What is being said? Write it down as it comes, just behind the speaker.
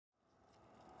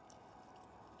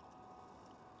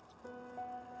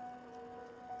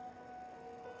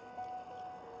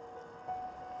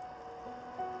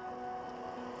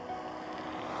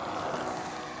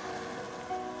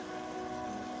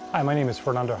Hi, my name is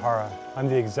Fernando Jara. I'm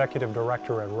the Executive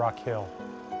Director at Rock Hill.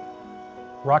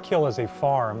 Rock Hill is a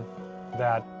farm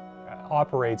that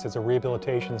operates as a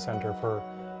rehabilitation center for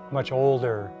much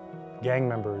older gang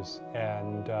members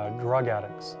and drug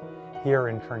addicts here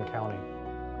in Kern County.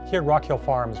 Here at Rock Hill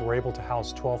Farms, we're able to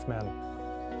house 12 men.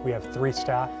 We have 3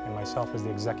 staff and myself as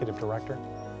the Executive Director.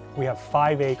 We have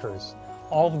 5 acres.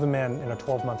 All of the men in a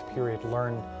 12-month period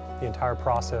learn the entire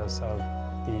process of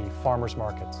the farmers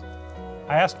markets.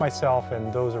 I asked myself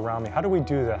and those around me, how do we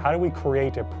do that? How do we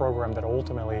create a program that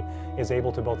ultimately is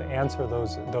able to both answer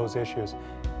those issues,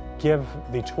 give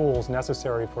the tools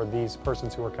necessary for these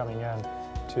persons who are coming in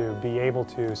to be able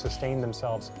to sustain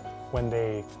themselves when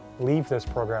they leave this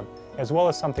program, as well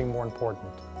as something more important.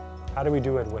 How do we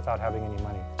do it without having any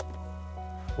money?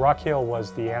 Rock Hill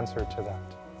was the answer to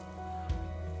that.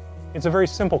 It's a very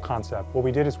simple concept. What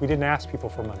we did is we didn't ask people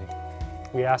for money.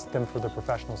 We asked them for their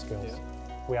professional skills.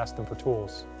 We asked them for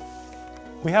tools.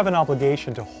 We have an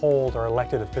obligation to hold our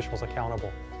elected officials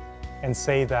accountable and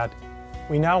say that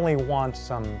we not only want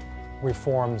some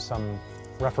reform, some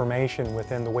reformation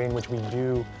within the way in which we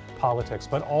do politics,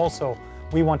 but also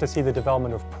we want to see the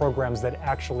development of programs that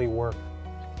actually work.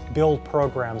 Build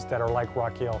programs that are like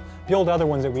Rock Hill. Build other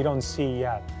ones that we don't see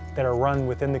yet, that are run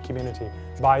within the community,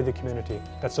 by the community,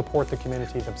 that support the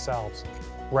community themselves,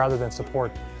 rather than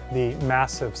support the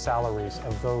massive salaries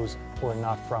of those who are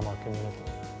not from our community.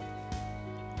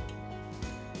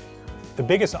 The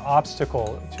biggest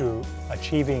obstacle to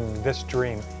achieving this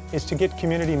dream is to get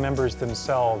community members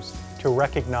themselves to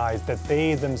recognize that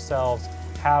they themselves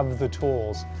have the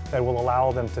tools that will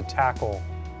allow them to tackle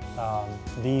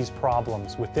these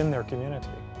problems within their community.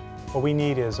 What we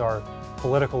need is our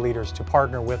political leaders to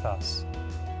partner with us,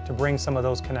 to bring some of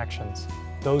those connections,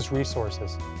 those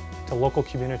resources, to local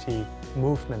community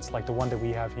movements like the one that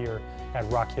we have here at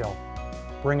Rock Hill.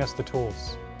 Bring us the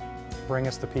tools, bring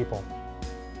us the people,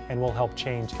 and we'll help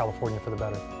change California for the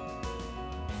better.